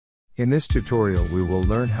In this tutorial we will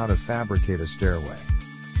learn how to fabricate a stairway.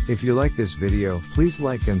 If you like this video, please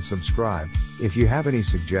like and subscribe. If you have any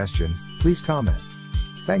suggestion, please comment.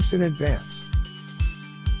 Thanks in advance.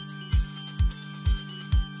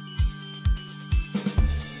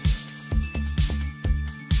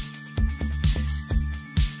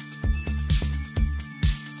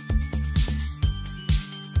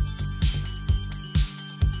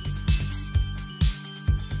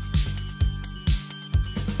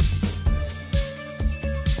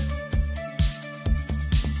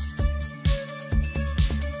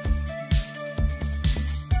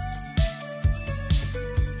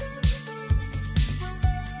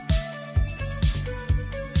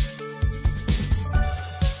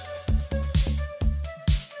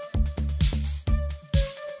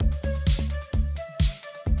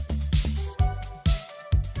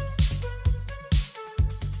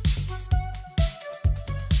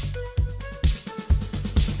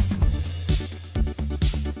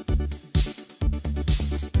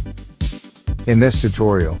 In this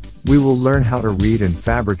tutorial, we will learn how to read and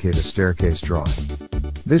fabricate a staircase drawing.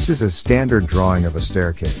 This is a standard drawing of a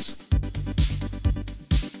staircase.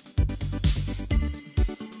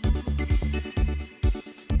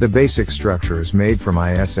 The basic structure is made from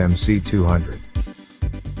ISMC 200.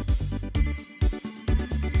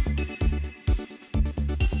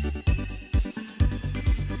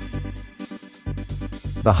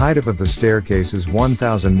 The height of the staircase is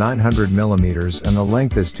 1,900 mm and the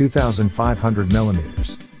length is 2,500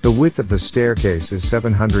 mm. The width of the staircase is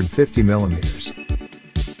 750 mm.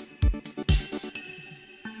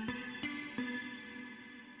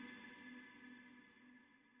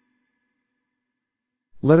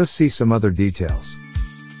 Let us see some other details.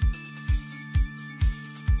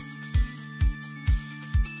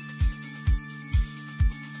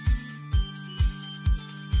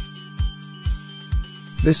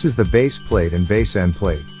 This is the base plate and base end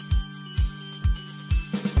plate.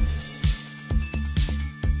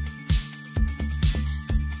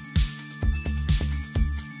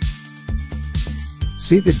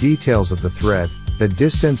 See the details of the thread. The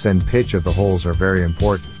distance and pitch of the holes are very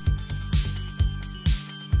important.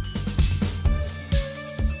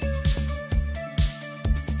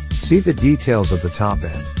 See the details of the top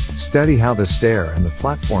end. Study how the stair and the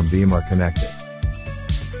platform beam are connected.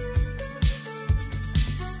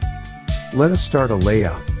 Let us start a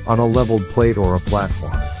layout on a leveled plate or a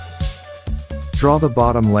platform. Draw the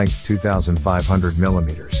bottom length 2,500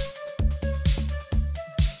 mm.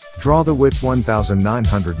 Draw the width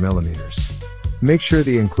 1,900 mm. Make sure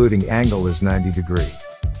the including angle is 90 degrees.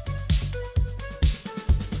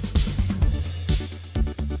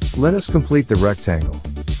 Let us complete the rectangle.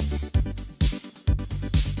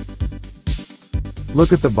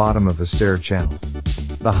 Look at the bottom of the stair channel.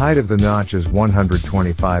 The height of the notch is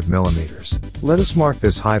 125 mm. Let us mark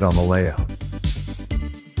this height on the layout.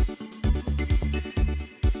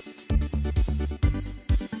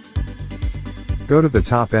 Go to the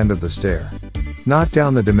top end of the stair. Knot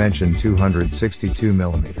down the dimension 262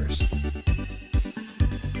 mm.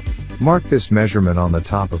 Mark this measurement on the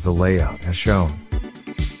top of the layout as shown.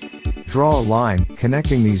 Draw a line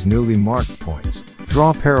connecting these newly marked points.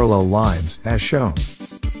 Draw parallel lines as shown.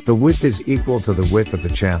 The width is equal to the width of the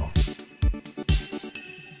channel.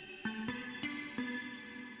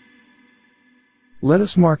 Let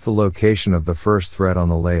us mark the location of the first thread on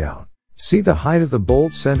the layout. See the height of the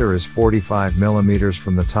bolt center is 45 mm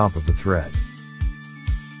from the top of the thread.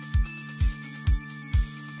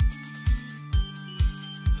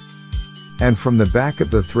 And from the back of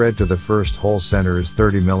the thread to the first hole center is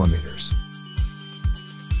 30 mm.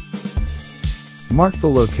 Mark the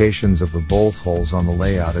locations of the bolt holes on the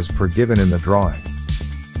layout as per given in the drawing.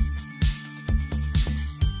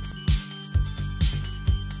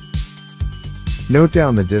 Note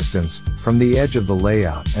down the distance from the edge of the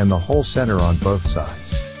layout and the hole center on both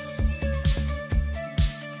sides.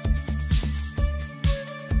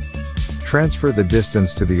 Transfer the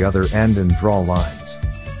distance to the other end and draw lines.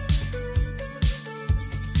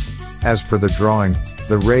 As per the drawing,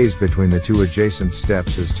 the raise between the two adjacent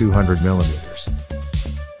steps is 200 mm.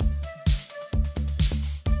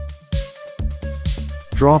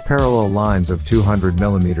 Draw parallel lines of 200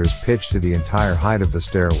 mm pitch to the entire height of the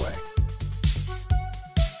stairway.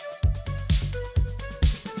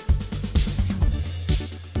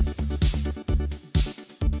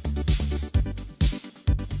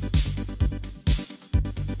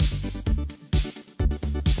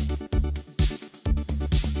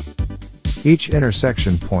 Each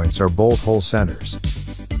intersection points are bolt hole centers.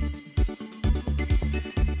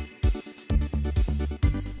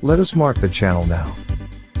 Let us mark the channel now.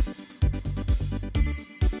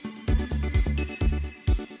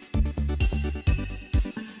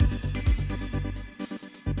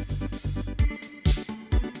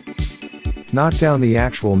 Note down the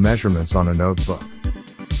actual measurements on a notebook.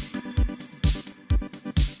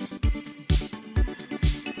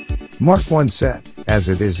 Mark one set as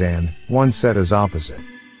it is and one set as opposite.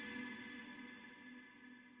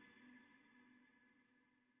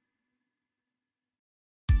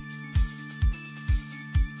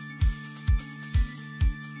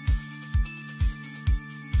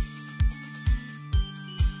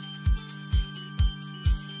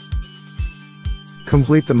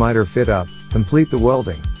 Complete the miter fit up, complete the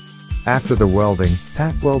welding. After the welding,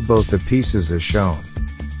 tack weld both the pieces as shown.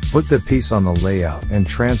 Put the piece on the layout and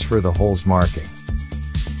transfer the holes marking.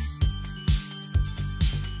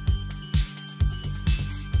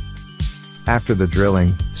 After the drilling,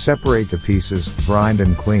 separate the pieces, grind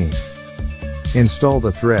and clean. Install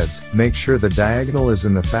the threads, make sure the diagonal is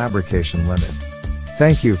in the fabrication limit.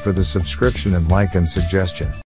 Thank you for the subscription and like and suggestion.